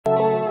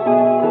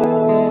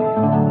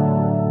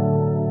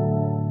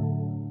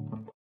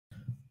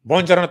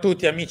Buongiorno a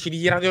tutti amici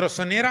di Radio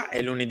Rossonera,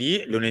 è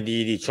lunedì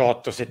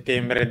 18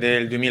 settembre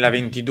del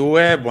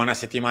 2022, buona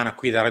settimana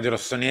qui da Radio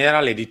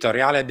Rossonera,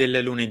 l'editoriale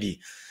del lunedì.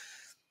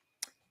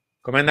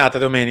 Com'è andata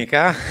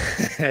domenica?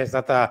 È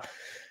stata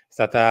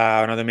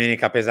una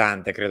domenica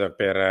pesante, credo,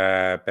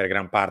 per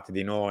gran parte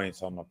di noi,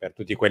 insomma, per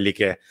tutti quelli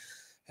che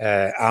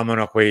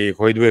amano quei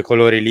due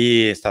colori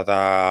lì, è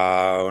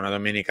stata una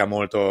domenica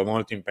molto,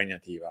 molto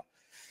impegnativa.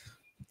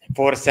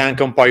 Forse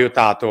anche un po'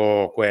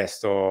 aiutato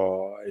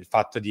questo, il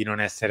fatto di non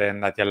essere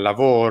andati al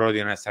lavoro, di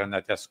non essere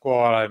andati a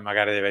scuola,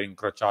 magari di aver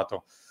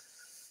incrociato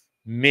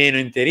meno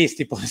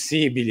interisti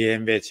possibili, e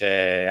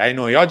invece ai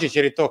noi oggi ci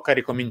ritocca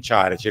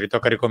ricominciare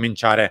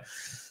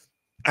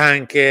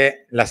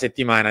anche la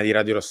settimana di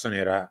Radio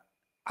Rossonera.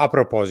 A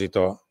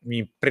proposito,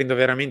 mi prendo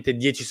veramente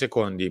 10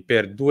 secondi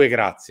per due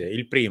grazie.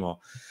 Il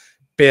primo,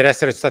 per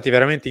essere stati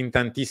veramente in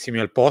tantissimi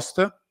al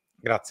post,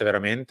 grazie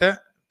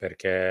veramente,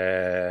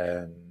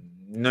 perché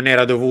non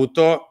era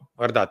dovuto,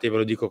 guardate, io ve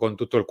lo dico con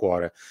tutto il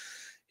cuore.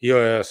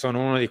 Io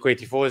sono uno di quei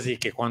tifosi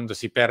che quando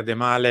si perde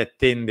male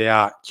tende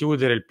a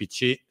chiudere il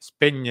PC,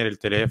 spegnere il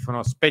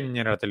telefono,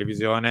 spegnere la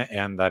televisione e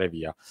andare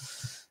via.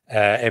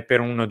 E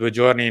per 1 o 2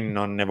 giorni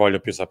non ne voglio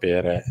più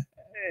sapere.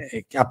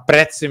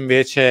 Apprezzo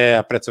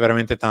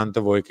veramente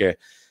tanto voi che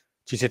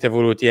ci siete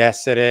voluti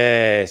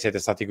essere, siete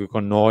stati qui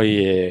con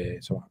noi e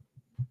insomma,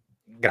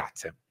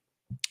 grazie.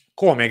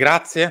 Come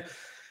grazie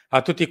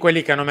a tutti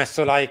quelli che hanno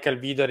messo like al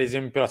video, ad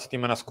esempio, la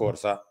settimana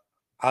scorsa.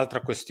 Altra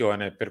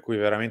questione per cui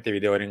veramente vi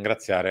devo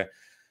ringraziare,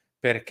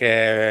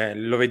 perché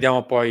lo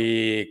vediamo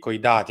poi coi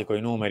dati, coi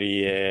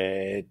numeri,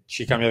 e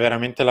ci cambia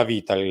veramente la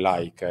vita il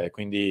like. E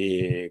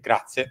quindi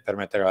grazie per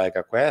mettere like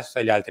a questo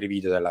e agli altri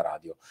video della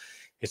radio.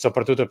 E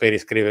soprattutto per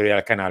iscrivervi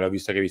al canale. Ho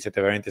visto che vi siete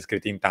veramente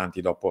iscritti in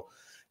tanti dopo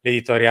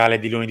l'editoriale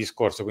di lunedì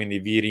scorso, quindi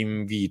vi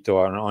rinvito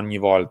ogni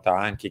volta,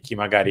 anche chi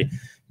magari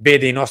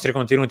vede i nostri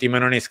contenuti ma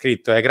non è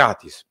iscritto, è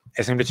gratis,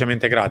 è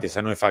semplicemente gratis,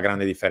 a noi fa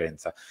grande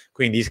differenza,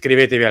 quindi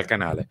iscrivetevi al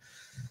canale.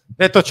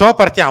 Detto ciò,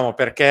 partiamo,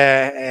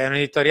 perché è un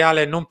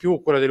editoriale non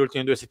più quello delle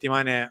ultime 2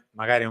 settimane,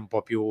 magari un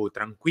po' più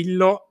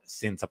tranquillo,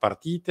 senza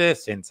partite,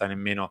 senza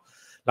nemmeno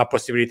la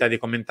possibilità di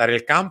commentare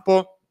il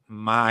campo,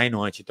 ma a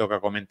noi ci tocca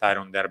commentare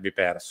un derby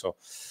perso.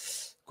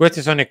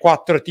 Questi sono i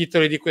 4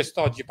 titoli di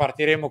quest'oggi.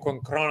 Partiremo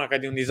con cronaca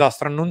di un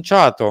disastro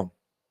annunciato.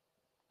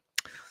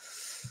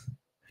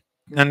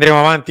 Andremo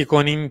avanti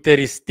con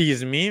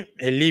interistismi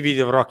e lì vi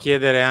dovrò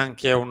chiedere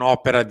anche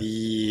un'opera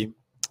di,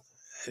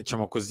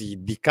 diciamo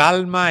così, di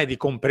calma e di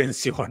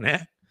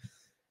comprensione.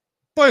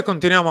 Poi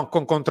continuiamo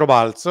con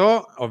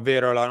controbalzo,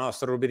 ovvero la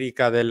nostra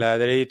rubrica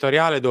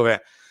dell'editoriale,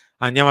 dove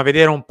andiamo a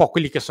vedere un po'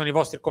 quelli che sono i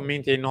vostri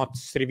commenti ai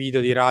nostri video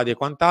di radio e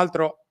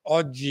quant'altro.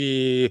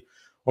 Oggi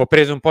ho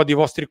preso un po' di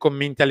vostri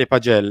commenti alle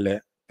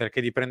pagelle,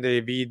 perché di prendere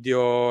i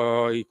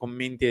video, i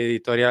commenti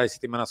editoriali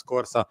settimana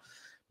scorsa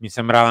mi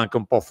sembrava anche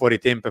un po' fuori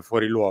tempo e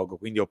fuori luogo,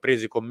 quindi ho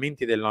preso i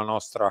commenti della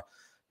nostra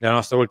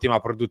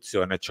ultima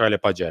produzione, cioè le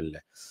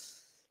pagelle.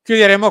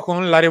 Chiuderemo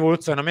con la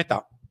rivoluzione a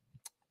metà,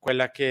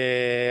 quella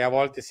che a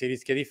volte si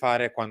rischia di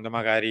fare quando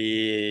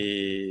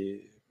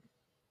magari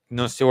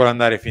non si vuole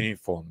andare fino in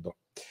fondo.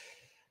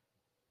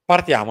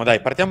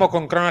 Partiamo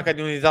con cronaca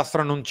di un disastro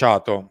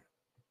annunciato.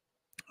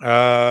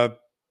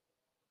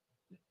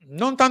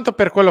 Non tanto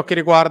per quello che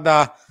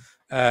riguarda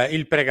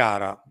il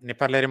pre-gara, ne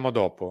parleremo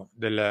dopo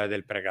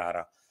del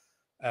pre-gara.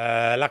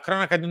 La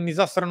cronaca di un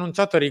disastro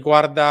annunciato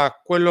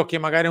riguarda quello che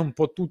magari un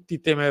po' tutti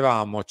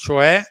temevamo,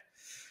 cioè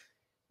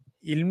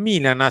il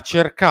Milan ha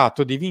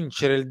cercato di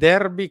vincere il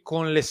derby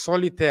con le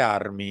solite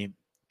armi,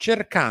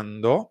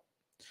 cercando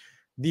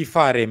di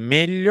fare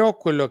meglio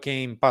quello che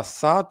in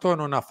passato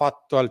non ha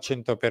fatto al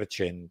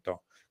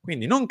 100%.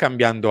 Quindi non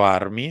cambiando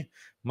armi,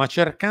 ma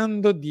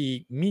cercando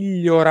di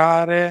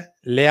migliorare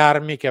le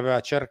armi che aveva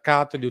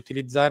cercato di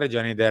utilizzare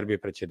già nei derby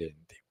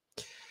precedenti.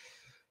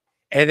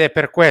 Ed è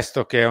per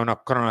questo che è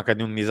una cronaca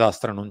di un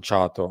disastro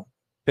annunciato,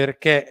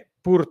 perché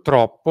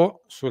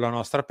purtroppo sulla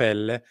nostra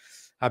pelle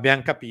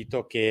abbiamo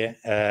capito che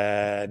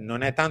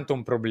non è tanto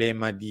un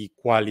problema di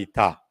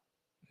qualità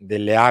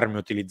delle armi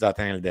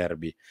utilizzate nel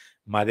derby,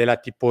 ma della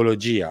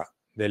tipologia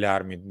delle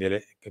armi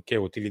che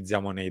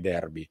utilizziamo nei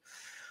derby.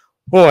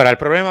 Ora, il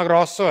problema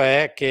grosso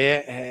è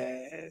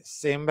che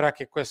sembra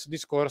che questo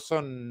discorso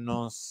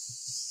non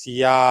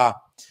sia,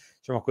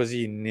 diciamo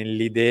così,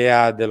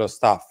 nell'idea dello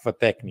staff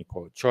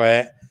tecnico,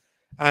 cioè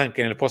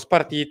anche nel post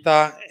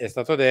partita è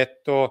stato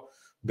detto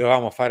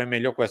dovevamo fare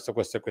meglio questo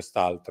e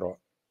quest'altro.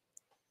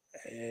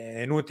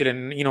 È inutile,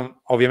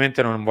 io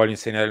ovviamente non voglio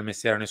insegnare il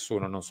mestiere a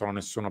nessuno, non sono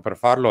nessuno per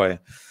farlo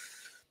e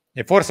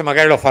forse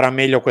magari lo farà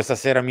meglio questa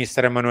sera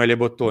mister Emanuele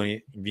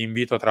Bottoni. Vi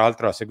invito tra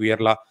l'altro a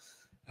seguirla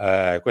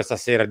questa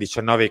sera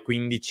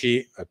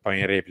 19:15 e poi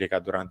in replica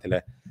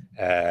durante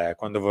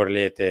quando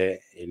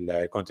volete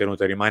il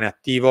contenuto rimane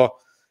attivo,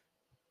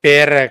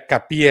 per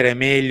capire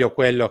meglio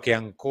quello che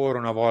ancora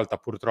una volta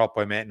purtroppo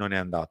ahimè non è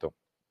andato.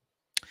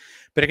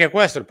 Perché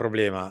questo è il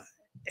problema,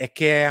 è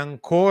che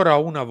ancora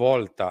una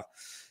volta,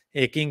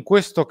 e che in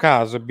questo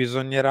caso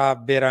bisognerà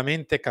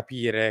veramente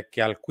capire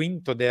che al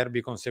quinto derby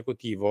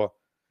consecutivo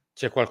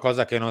c'è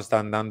qualcosa che non sta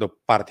andando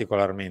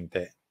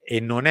particolarmente, e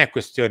non è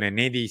questione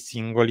né dei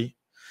singoli,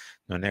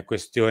 non è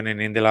questione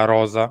né della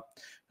rosa,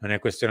 non è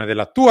questione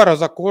della tua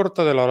rosa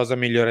corta o della rosa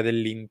migliore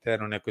dell'Inter,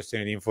 non è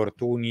questione di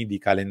infortuni, di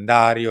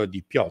calendario,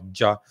 di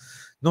pioggia,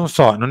 non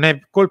so, non è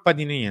colpa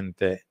di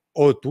niente,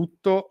 o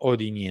tutto o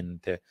di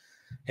niente,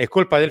 è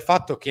colpa del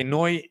fatto che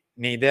noi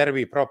nei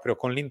derby proprio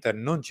con l'Inter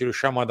non ci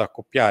riusciamo ad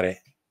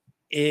accoppiare.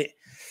 E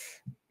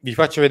vi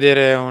faccio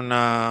vedere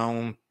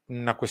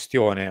una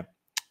questione,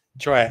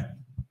 cioè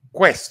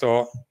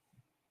questo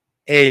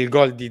è il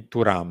gol di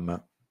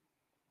Thuram.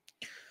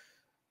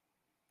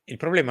 Il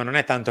problema non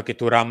è tanto che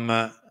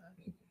Thuram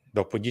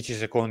dopo 10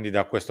 secondi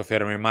da questo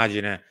fermo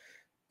immagine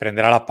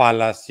prenderà la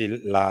palla,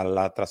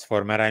 la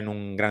trasformerà in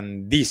un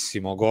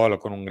grandissimo gol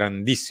con un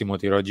grandissimo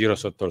tiro a giro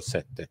sotto il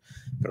 7.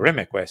 Il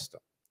problema è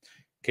questo,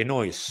 che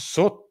noi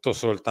sotto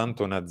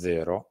soltanto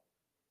 1-0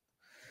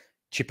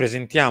 ci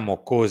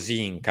presentiamo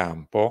così in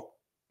campo,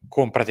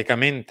 con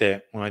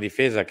praticamente una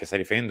difesa che sta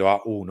difendendo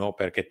a 1,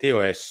 perché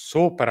Teo è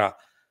sopra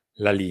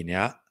la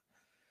linea,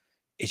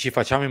 e ci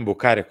facciamo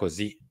imbucare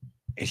così,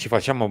 e ci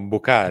facciamo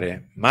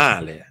imbucare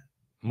male,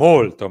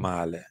 molto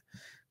male,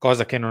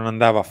 cosa che non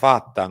andava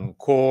fatta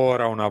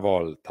ancora una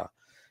volta,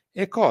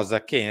 e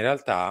cosa che in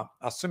realtà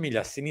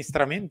assomiglia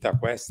sinistramente a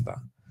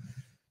questa,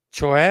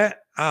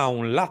 cioè a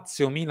un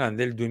Lazio-Milan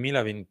del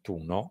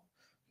 2021,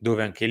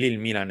 dove anche lì il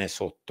Milan è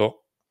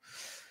sotto,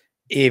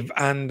 e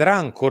andrà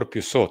ancora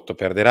più sotto,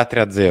 perderà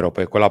 3-0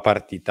 poi quella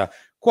partita.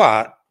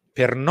 Qua,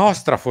 per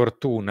nostra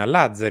fortuna,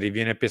 Lazzari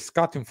viene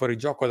pescato in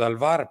fuorigioco dal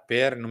VAR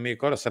per, non mi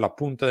ricordo se la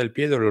punta del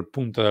piede o il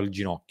punto del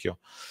ginocchio,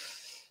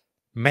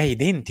 ma è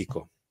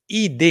identico,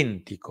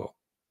 identico.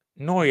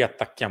 Noi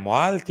attacchiamo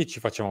alti, ci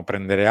facciamo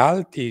prendere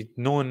alti,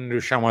 non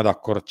riusciamo ad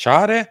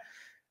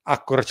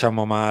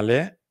accorciamo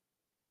male,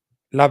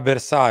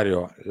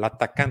 l'avversario,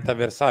 l'attaccante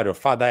avversario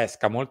fa da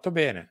esca molto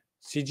bene,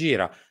 si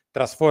gira,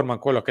 trasforma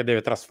quello che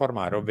deve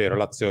trasformare, ovvero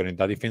l'azione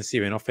da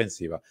difensiva in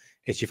offensiva,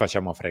 e ci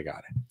facciamo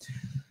fregare.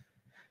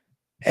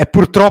 È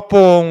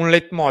purtroppo un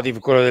leitmotiv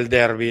quello del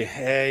derby,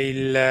 è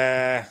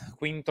il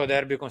quinto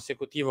derby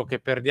consecutivo che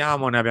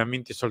perdiamo, ne abbiamo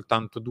vinti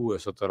soltanto 2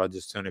 sotto la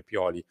gestione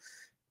Pioli,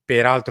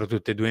 peraltro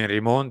tutte e 2 in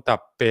rimonta,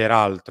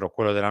 peraltro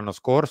quello dell'anno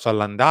scorso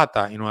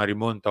all'andata in una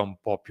rimonta un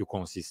po' più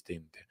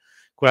consistente,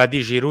 quella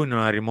di Giroud in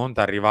una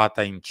rimonta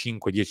arrivata in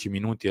 5-10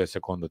 minuti del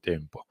secondo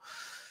tempo.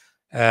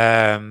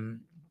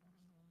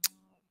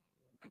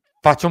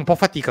 Faccio un po'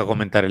 fatica a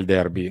commentare il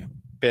derby,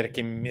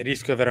 perché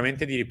rischio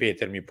veramente di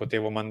ripetermi,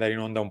 potevo mandare in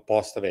onda un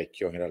post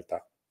vecchio in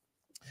realtà.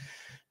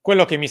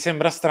 Quello che mi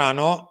sembra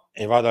strano,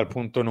 e vado al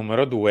punto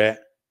numero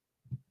 2,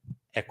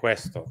 è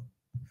questo.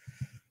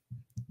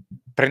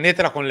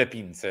 Prendetela con le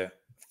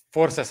pinze,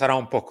 forse sarà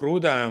un po'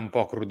 cruda e un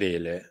po'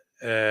 crudele.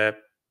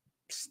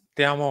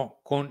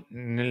 Stiamo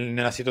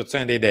nella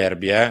situazione dei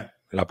derby,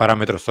 la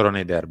parametro solo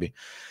nei derby.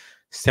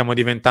 Stiamo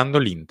diventando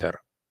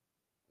l'Inter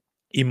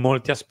in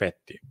molti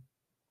aspetti.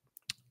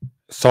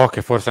 So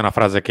che forse è una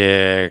frase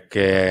che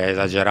è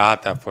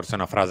esagerata, forse è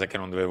una frase che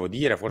non dovevo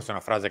dire, forse è una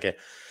frase che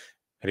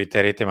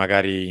riterrete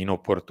magari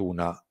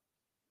inopportuna.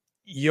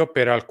 Io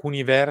per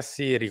alcuni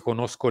versi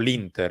riconosco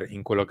l'Inter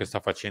in quello che sta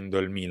facendo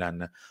il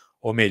Milan,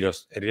 o meglio,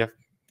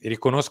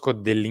 riconosco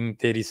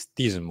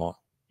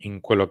dell'interistismo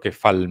in quello che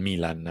fa il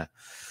Milan.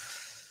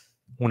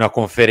 Una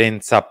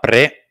conferenza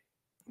pre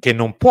che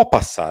non può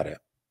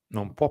passare,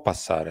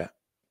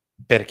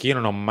 perché io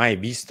non ho mai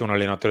visto un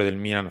allenatore del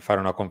Milan fare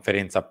una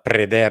conferenza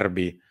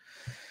pre-derby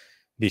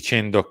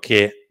dicendo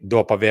che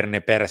dopo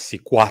averne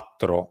persi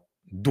 4,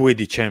 2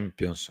 di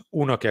Champions,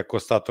 uno che è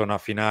costato una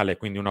finale,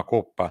 quindi una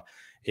coppa,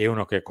 e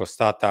uno che è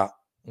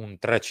costata un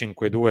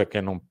 3-5-2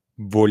 che non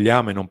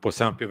vogliamo e non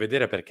possiamo più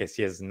vedere perché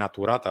si è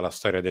snaturata la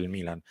storia del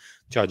Milan,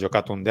 cioè ha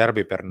giocato un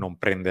derby per non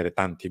prendere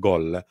tanti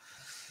gol.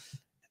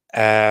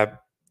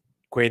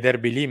 Quei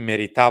derby lì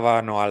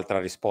meritavano altra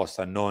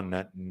risposta,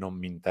 non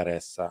mi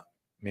interessa,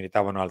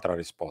 meritavano altra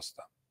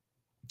risposta.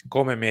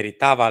 Come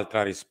meritava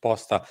altra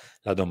risposta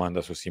la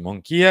domanda su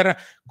Simon Kier,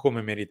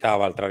 come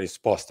meritava altra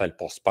risposta il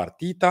post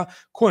partita,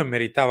 come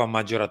meritava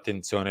maggiore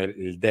attenzione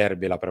il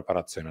derby e la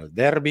preparazione al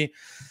derby.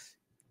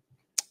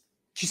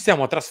 Ci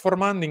stiamo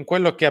trasformando in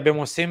quello che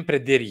abbiamo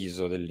sempre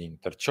deriso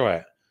dell'Inter,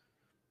 cioè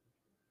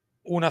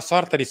una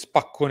sorta di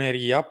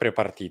spacconeria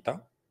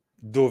pre-partita,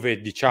 dove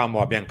diciamo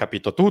abbiamo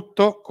capito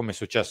tutto, come è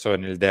successo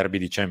nel derby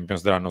di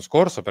Champions dell'anno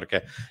scorso,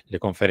 perché le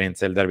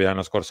conferenze del derby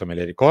dell'anno scorso me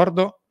le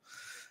ricordo.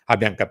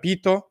 Abbiamo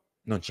capito,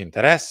 non ci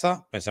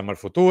interessa, pensiamo al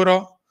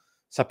futuro,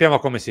 sappiamo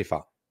come si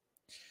fa.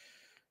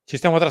 Ci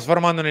stiamo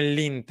trasformando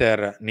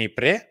nell'Inter nei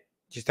pre,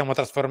 ci stiamo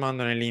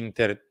trasformando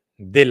nell'Inter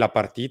della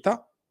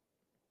partita,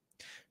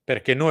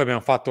 perché noi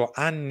abbiamo fatto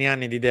anni e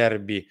anni di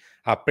derby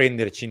a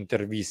prenderci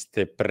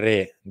interviste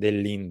pre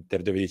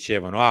dell'Inter dove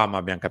dicevano ma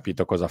abbiamo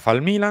capito cosa fa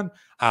il Milan,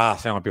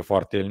 siamo più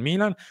forti del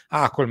Milan,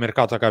 col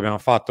mercato che abbiamo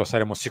fatto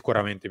saremo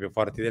sicuramente più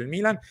forti del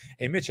Milan,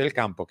 e invece è il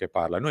campo che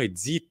parla. Noi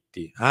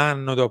zitti,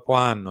 anno dopo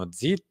anno,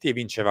 zitti, e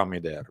vincevamo i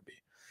derby.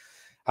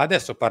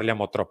 Adesso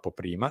parliamo troppo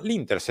prima.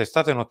 L'Inter, se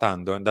state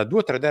notando, da 2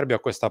 o 3 derby a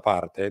questa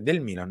parte, del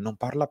Milan non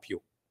parla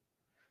più.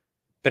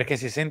 perché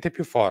si sente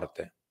più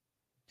forte.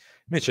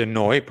 Invece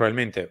noi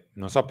probabilmente,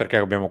 non so perché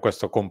abbiamo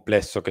questo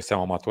complesso che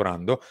stiamo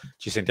maturando,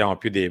 ci sentiamo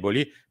più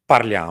deboli,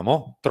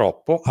 parliamo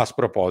troppo a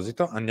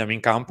sproposito, andiamo in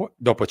campo,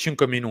 dopo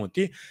 5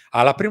 minuti,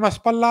 alla prima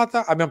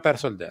spallata abbiamo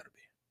perso il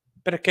derby,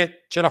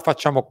 perché ce la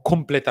facciamo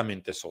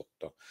completamente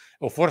sotto.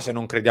 O forse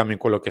non crediamo in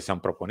quello che stiamo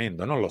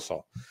proponendo, non lo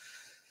so.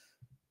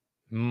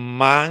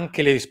 Ma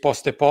anche le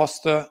risposte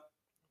post,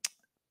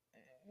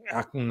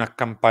 un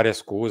accampare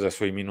scuse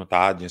sui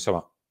minutaggi,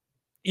 insomma.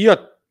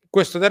 Io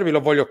questo derby lo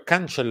voglio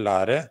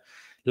cancellare.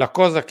 La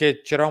cosa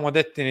che ci eravamo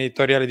detti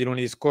nell'editoriale di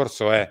lunedì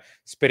scorso è: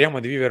 speriamo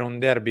di vivere un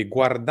derby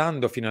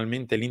guardando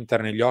finalmente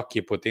l'Inter negli occhi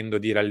e potendo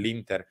dire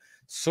all'Inter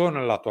sono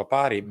alla tua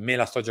pari, me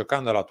la sto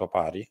giocando alla tua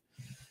pari.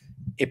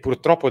 E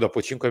purtroppo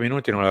dopo 5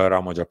 minuti non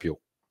l'avevamo già più.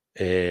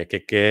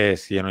 Che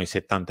siano i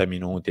 70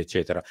 minuti,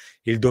 eccetera.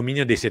 Il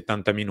dominio dei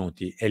 70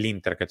 minuti è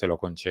l'Inter che te lo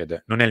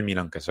concede, non è il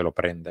Milan che se lo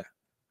prende.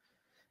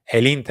 È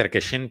l'Inter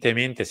che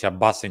scientemente si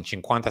abbassa in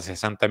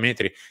 50-60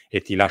 metri e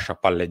ti lascia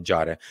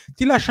palleggiare.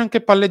 Ti lascia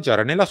anche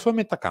palleggiare nella sua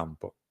metà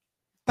campo.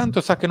 Tanto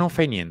sa che non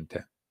fai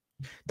niente.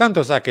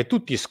 Tanto sa che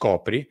tu ti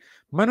scopri,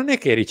 ma non è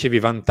che ricevi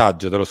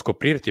vantaggio dallo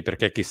scoprirti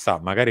perché chissà,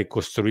 magari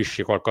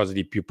costruisci qualcosa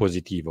di più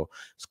positivo,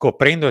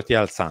 scoprendoti e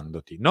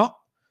alzandoti.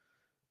 No,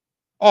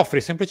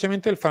 offri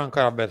semplicemente il franco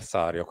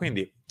all'avversario.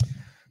 Quindi,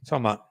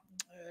 insomma,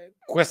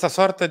 questa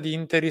sorta di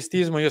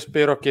interistismo io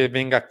spero che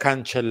venga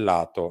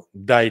cancellato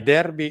dai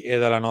derby e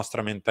dalla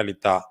nostra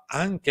mentalità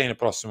anche nel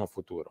prossimo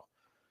futuro.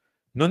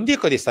 Non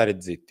dico di stare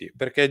zitti,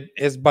 perché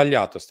è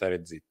sbagliato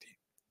stare zitti.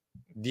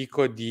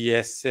 Dico di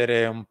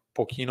essere un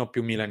pochino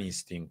più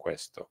milanisti in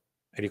questo.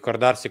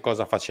 Ricordarsi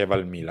cosa faceva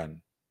il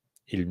Milan.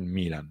 Il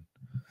Milan.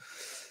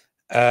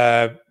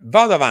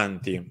 Vado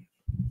avanti.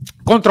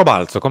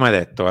 Controbalzo, come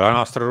detto, è la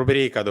nostra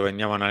rubrica dove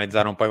andiamo a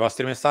analizzare un po' i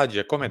vostri messaggi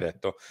e come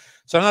detto,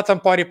 sono andato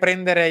un po' a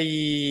riprendere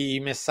i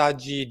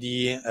messaggi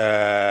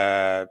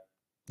delle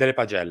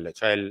pagelle,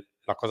 cioè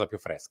la cosa più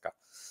fresca.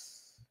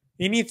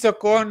 Inizio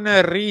con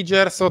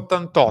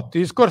Rigers88. I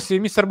discorsi di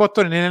Mister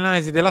Bottoni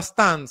nell'analisi della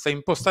stanza,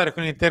 impostare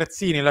con i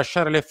terzini,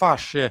 lasciare le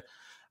fasce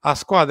a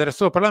squadre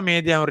sopra la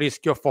media è un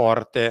rischio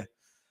forte.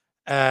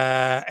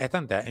 E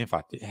tant'è,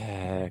 infatti,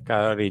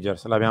 caro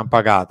Rigers, l'abbiamo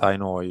pagata e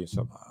noi,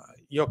 insomma.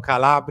 Io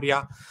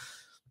Calabria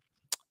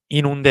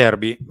in un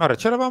derby. Guarda,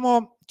 ce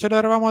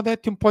l'eravamo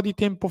detti un po' di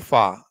tempo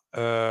fa.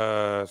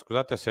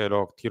 Scusate se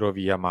lo tiro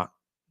via, ma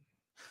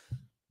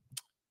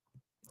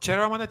ci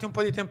eravamo detti un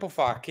po' di tempo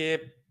fa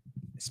che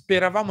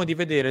speravamo di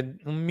vedere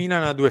un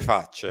Milan a due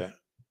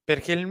facce,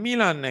 perché il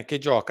Milan che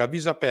gioca a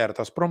viso aperto,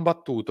 a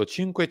sprombattuto,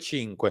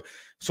 5-5,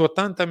 su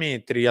 80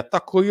 metri,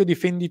 attacco io,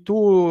 difendi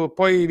tu,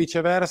 poi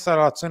viceversa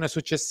l'azione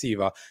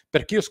successiva,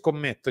 perché io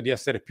scommetto di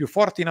essere più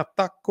forte in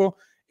attacco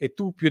e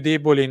tu più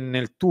debole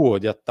nel tuo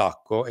di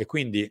attacco, e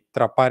quindi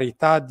tra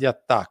parità di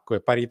attacco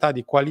e parità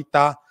di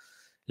qualità,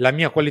 la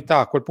mia qualità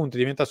a quel punto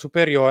diventa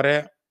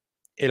superiore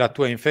e la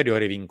tua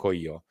inferiore, vinco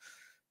io.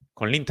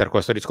 Con l'Inter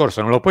questo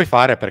discorso non lo puoi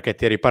fare perché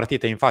ti è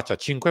ripartita in faccia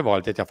 5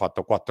 volte e ti ha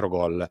fatto 4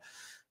 gol,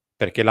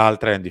 perché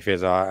l'altra è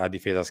a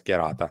difesa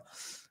schierata.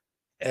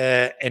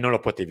 E non lo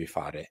potevi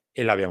fare,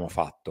 e l'abbiamo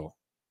fatto.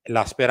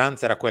 La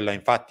speranza era quella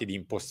infatti di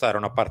impostare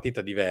una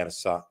partita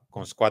diversa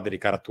con squadre di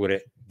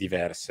carature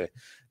diverse.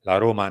 La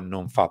Roma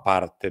non fa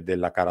parte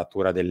della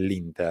caratura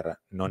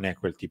dell'Inter, non è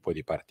quel tipo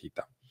di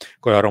partita.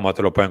 Con la Roma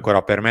te lo puoi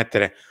ancora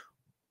permettere,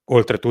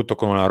 oltretutto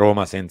con una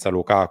Roma senza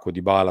Lukaku,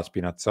 Dybala,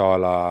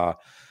 Spinazzola,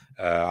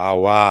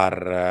 Aouar,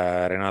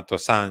 Renato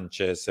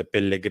Sanchez,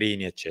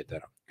 Pellegrini,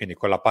 eccetera. Quindi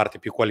con la parte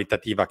più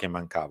qualitativa che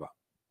mancava.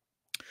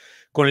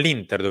 Con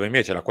l'Inter, dove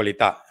invece la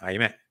qualità,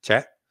 ahimè,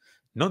 c'è,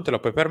 non te lo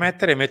puoi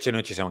permettere, invece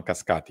noi ci siamo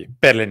cascati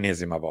per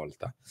l'ennesima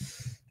volta.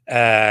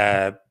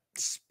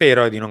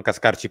 Spero di non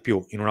cascarci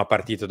più in una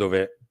partita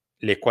dove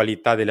le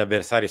qualità degli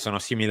avversari sono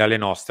simili alle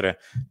nostre.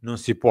 Non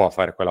si può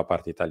fare quella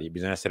partita lì,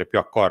 bisogna essere più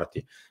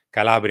accorti.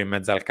 Calabria in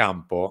mezzo al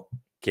campo,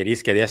 che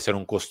rischia di essere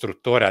un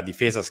costruttore a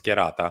difesa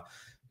schierata,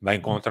 va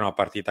incontro a una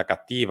partita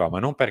cattiva, ma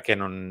non perché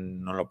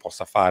non lo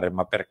possa fare,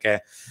 ma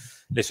perché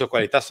le sue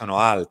qualità sono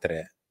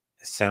altre.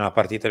 Se è una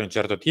partita di un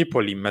certo tipo,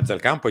 lì in mezzo al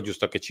campo è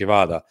giusto che ci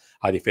vada,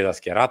 a difesa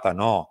schierata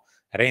no.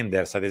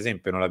 Renders, ad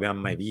esempio, non l'abbiamo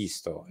mai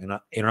visto.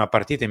 In una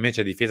partita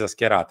invece a difesa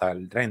schierata,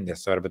 il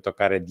Renders dovrebbe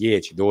toccare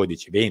 10,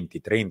 12, 20,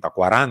 30,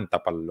 40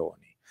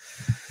 palloni.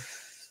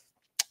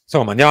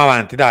 Insomma, andiamo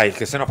avanti, dai,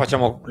 che sennò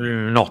facciamo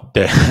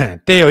notte.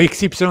 Teo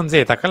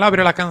XYZ,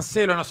 Calabria la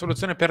cancello è una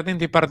soluzione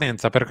perdente in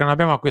partenza perché non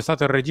abbiamo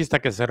acquistato il regista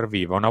che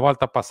serviva. Una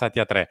volta passati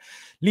a 3,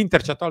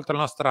 l'Inter ci ha tolto la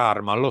nostra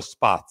arma, lo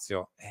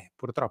spazio.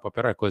 Purtroppo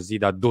però è così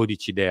da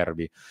 12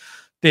 derby.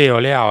 Teo,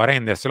 Leao,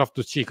 Renders,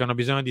 Loftus-Cheek hanno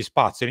bisogno di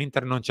spazio,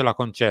 l'Inter non ce l'ha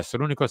concesso.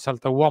 L'unico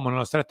saltauomo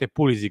nello stretto è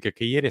Pulisic,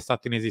 che ieri è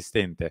stato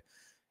inesistente.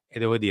 E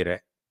devo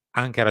dire,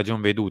 anche a ragion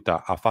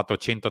veduta, ha fatto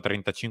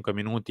 135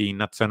 minuti in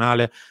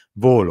nazionale,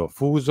 volo,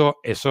 fuso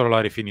e solo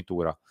la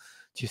rifinitura.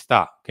 Ci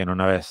sta che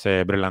non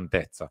avesse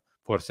brillantezza.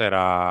 Forse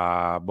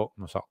era,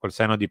 non so, col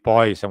senno di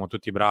poi siamo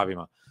tutti bravi,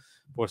 ma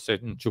forse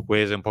un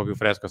Ciukwese un po' più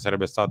fresco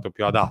sarebbe stato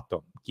più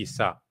adatto,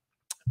 chissà.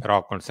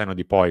 però col senno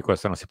di poi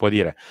questo non si può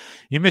dire.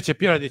 Invece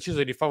Pioli ha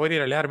deciso di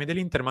favorire le armi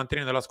dell'Inter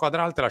mantenendo la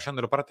squadra alta e lasciando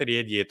le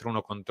praterie dietro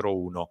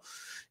 1-1.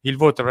 Il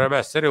voto dovrebbe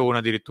essere 1,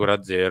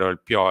 addirittura 0,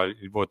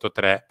 il voto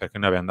 3, perché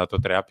noi abbiamo dato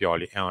 3 a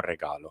Pioli, è un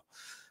regalo.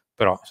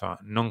 Però insomma,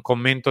 non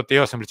commento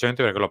Teo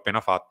semplicemente perché l'ho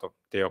appena fatto,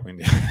 Teo,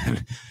 quindi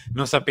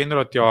non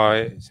sapendolo ti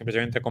ho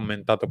semplicemente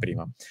commentato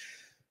prima.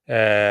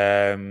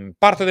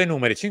 Parto dai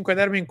numeri: 5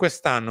 derby in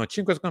quest'anno,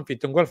 5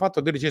 sconfitte, un gol fatto,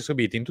 12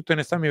 subiti. In tutta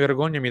onestà mi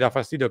vergogno e mi dà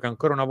fastidio che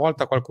ancora una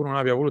volta qualcuno non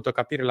abbia voluto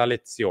capire la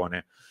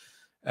lezione.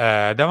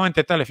 Davanti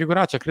a tale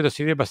figuraccia credo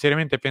si debba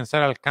seriamente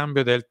pensare al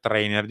cambio del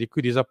trainer, di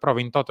cui disapprovo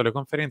in toto le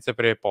conferenze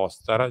pre e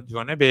post. Ha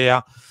ragione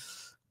Bea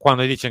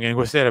quando dice che in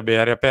questa derby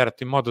ha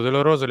riaperto in modo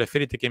doloroso le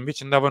ferite che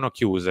invece andavano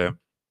chiuse.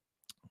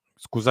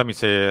 Scusami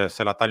se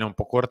la taglio un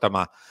po' corta,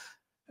 ma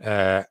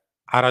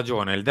ha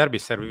ragione, il derby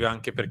serviva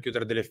anche per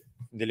chiudere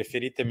delle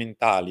ferite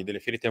mentali,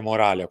 delle ferite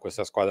morali a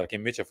questa squadra, che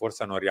invece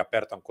forse hanno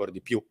riaperto ancora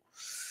di più.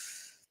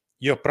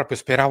 Io proprio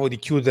speravo di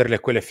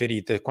chiuderle quelle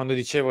ferite. Quando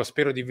dicevo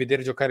spero di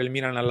vedere giocare il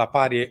Milan alla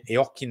pari e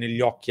occhi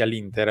negli occhi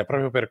all'Inter, è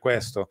proprio per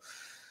questo.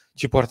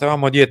 Ci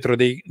portavamo dietro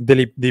dei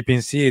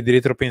pensieri, dei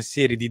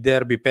retropensieri di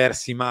derby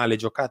persi male,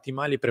 giocati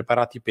male,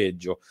 preparati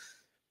peggio.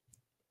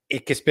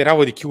 E che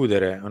speravo di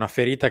chiudere, una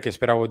ferita che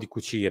speravo di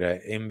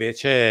cucire, e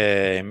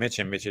invece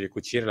di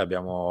cucire ci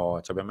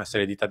abbiamo messo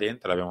le dita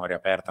dentro e l'abbiamo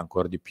riaperta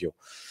ancora di più.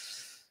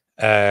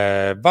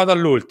 Vado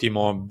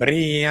all'ultimo,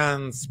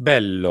 Brians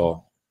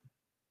Bello.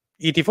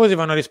 I tifosi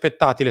vanno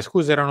rispettati, le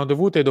scuse erano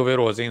dovute e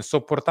doverose, è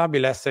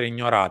insopportabile essere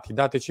ignorati,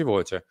 dateci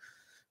voce.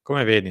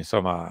 Come vedi,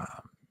 insomma,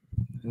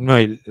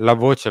 noi la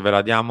voce ve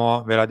la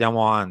diamo,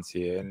 anzi,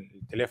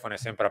 il telefono è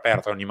sempre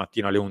aperto ogni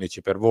mattina alle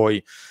 11 per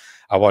voi,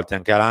 a volte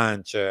anche a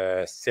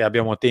lunch, se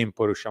abbiamo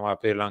tempo riusciamo ad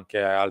aprirlo anche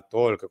al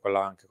talk,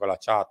 anche con la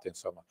chat,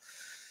 insomma.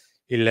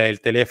 Il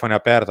telefono è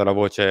aperto, la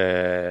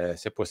voce,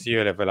 se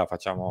possibile, la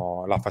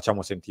facciamo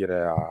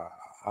sentire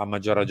a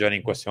maggior ragione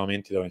in questi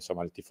momenti dove,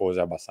 insomma, il tifoso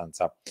è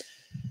abbastanza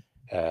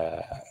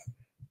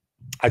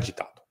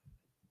agitato.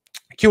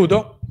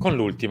 Chiudo con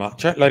l'ultima,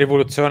 cioè la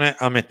rivoluzione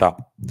a metà.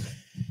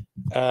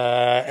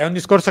 È un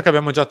discorso che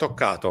abbiamo già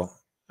toccato.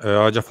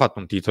 Ho già fatto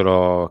un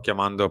titolo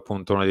chiamando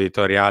appunto uno dei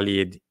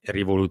editoriali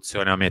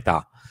rivoluzione a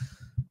metà.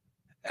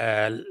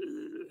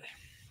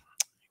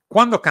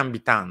 Quando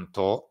cambi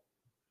tanto,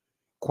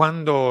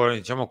 quando,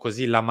 diciamo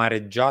così, la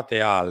mareggiata è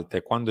alta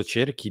e quando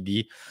cerchi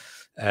di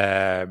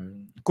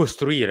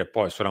costruire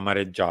poi sulla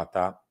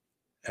mareggiata,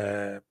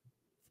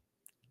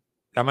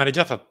 la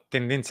mareggiata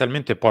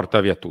tendenzialmente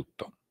porta via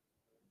tutto.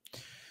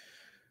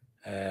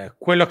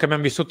 Quello che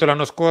abbiamo vissuto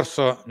l'anno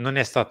scorso non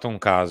è stato un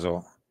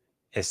caso,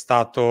 è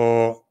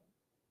stato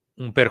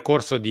un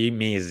percorso di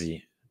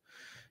mesi,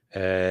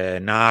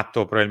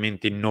 nato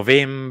probabilmente in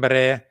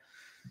novembre,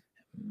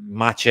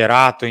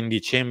 macerato in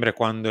dicembre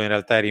quando in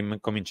realtà è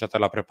cominciata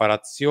la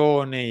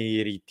preparazione,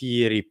 i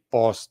ritiri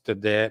post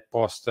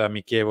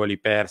amichevoli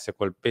perse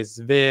col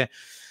PSV,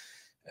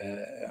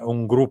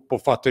 un gruppo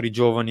fatto di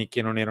giovani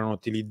che non erano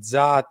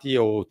utilizzati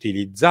o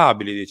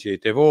utilizzabili,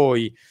 decidete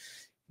voi,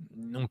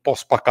 un po'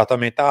 spaccato a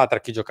metà tra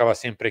chi giocava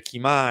sempre e chi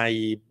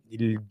mai,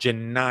 il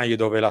gennaio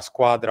dove la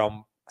squadra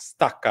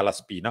stacca la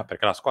spina,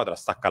 perché la squadra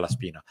stacca la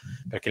spina,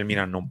 perché il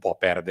Milan non può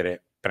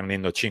perdere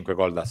prendendo 5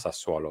 gol da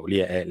Sassuolo, lì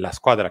è la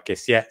squadra che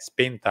si è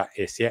spenta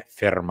e si è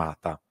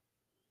fermata.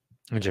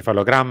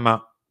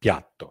 Encefalogramma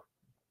piatto.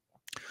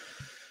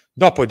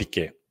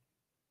 Dopodiché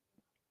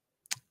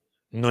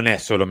non è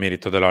solo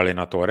merito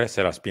dell'allenatore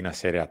se la spina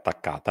si è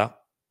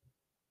riattaccata,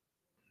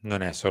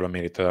 non è solo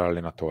merito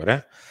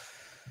dell'allenatore.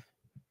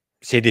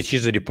 Si è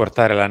deciso di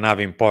portare la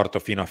nave in porto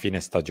fino a fine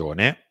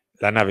stagione.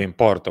 La nave in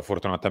porto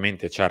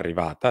fortunatamente ci è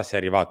arrivata, si è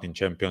arrivato in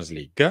Champions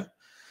League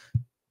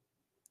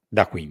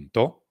da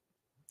quinto,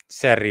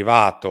 si è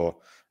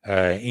arrivato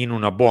in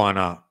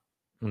un'ottima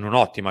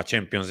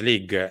Champions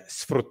League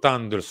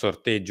sfruttando il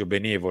sorteggio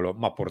benevolo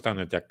ma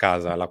portandoti a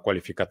casa la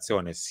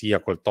qualificazione sia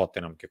col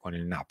Tottenham che con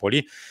il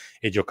Napoli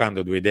e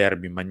giocando 2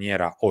 derby in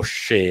maniera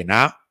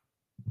oscena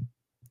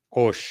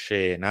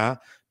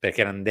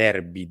perché erano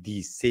derby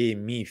di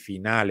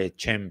semifinale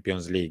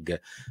Champions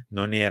League,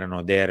 non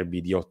erano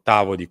derby di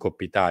ottavo di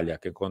Coppa Italia,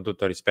 che con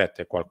tutto rispetto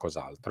è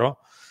qualcos'altro.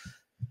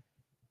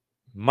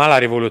 Ma la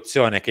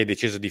rivoluzione che hai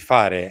deciso di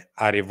fare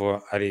ha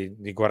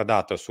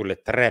riguardato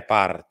sulle 3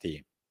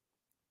 parti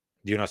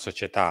di una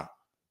società,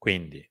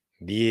 quindi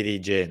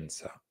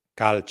dirigenza,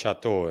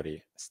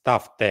 calciatori,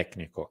 staff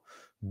tecnico,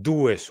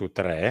 2 su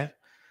 3,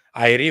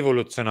 hai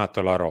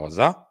rivoluzionato la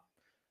rosa,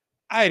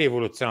 hai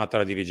rivoluzionato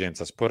la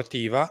dirigenza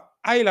sportiva,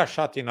 hai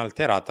lasciato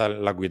inalterata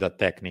la guida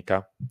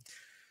tecnica.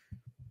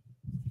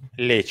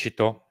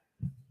 Lecito,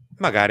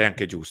 magari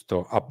anche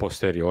giusto, a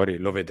posteriori,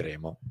 lo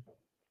vedremo.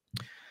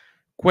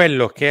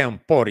 Quello che è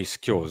un po'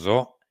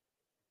 rischioso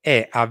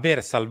è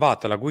aver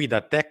salvato la guida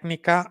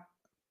tecnica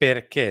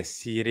perché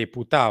si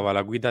reputava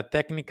la guida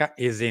tecnica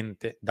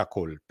esente da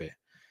colpe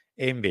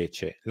e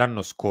invece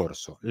l'anno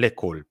scorso le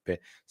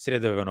colpe se le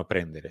dovevano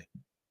prendere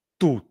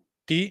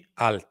tutti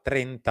al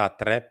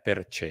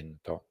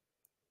 33%.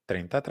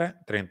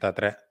 33.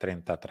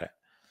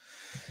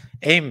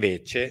 E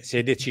invece si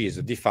è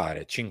deciso di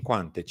fare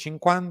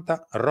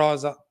 50-50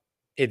 rosa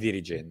e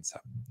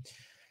dirigenza.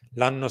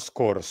 L'anno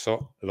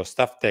scorso lo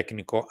staff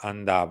tecnico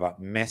andava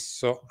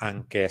messo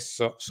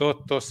anch'esso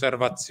sotto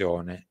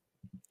osservazione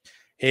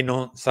e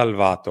non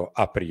salvato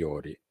a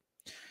priori.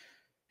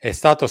 È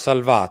stato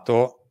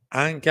salvato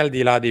anche al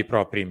di là dei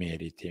propri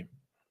meriti.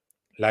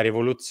 La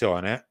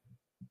rivoluzione,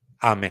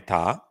 a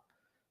metà,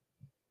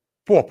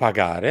 può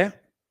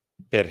pagare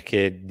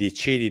perché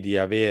decidi di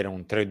avere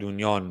un trade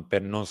union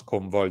per non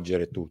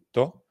sconvolgere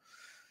tutto,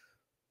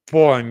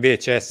 può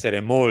invece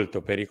essere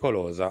molto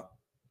pericolosa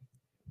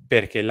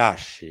perché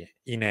lasci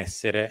in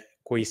essere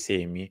quei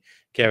semi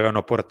che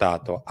avevano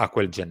portato a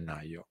quel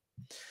gennaio.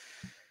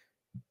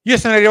 Io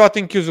sono arrivato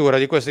in chiusura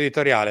di questo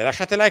editoriale.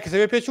 Lasciate like se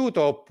vi è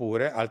piaciuto,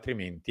 oppure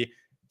altrimenti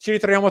ci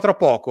ritroviamo tra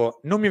poco.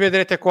 Non mi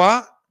vedrete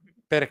qua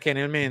perché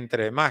nel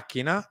mentre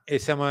macchina e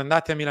siamo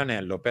andati a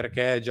Milanello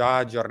perché è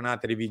già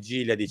giornata di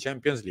vigilia di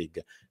Champions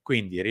League,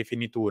 quindi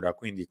rifinitura,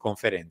 quindi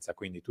conferenza,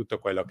 quindi tutto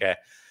quello che è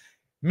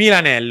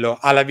Milanello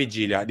alla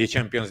vigilia di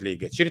Champions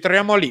League. Ci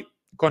ritroviamo lì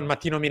con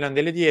Mattino Milan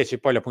delle 10,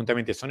 poi gli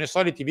appuntamenti sono i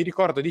soliti. Vi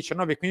ricordo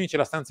 19:15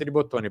 la stanza di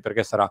bottoni,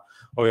 perché sarà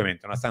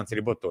ovviamente una stanza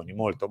di bottoni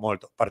molto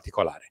molto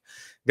particolare.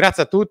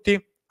 Grazie a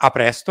tutti, a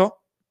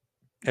presto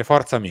e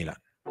forza Milan.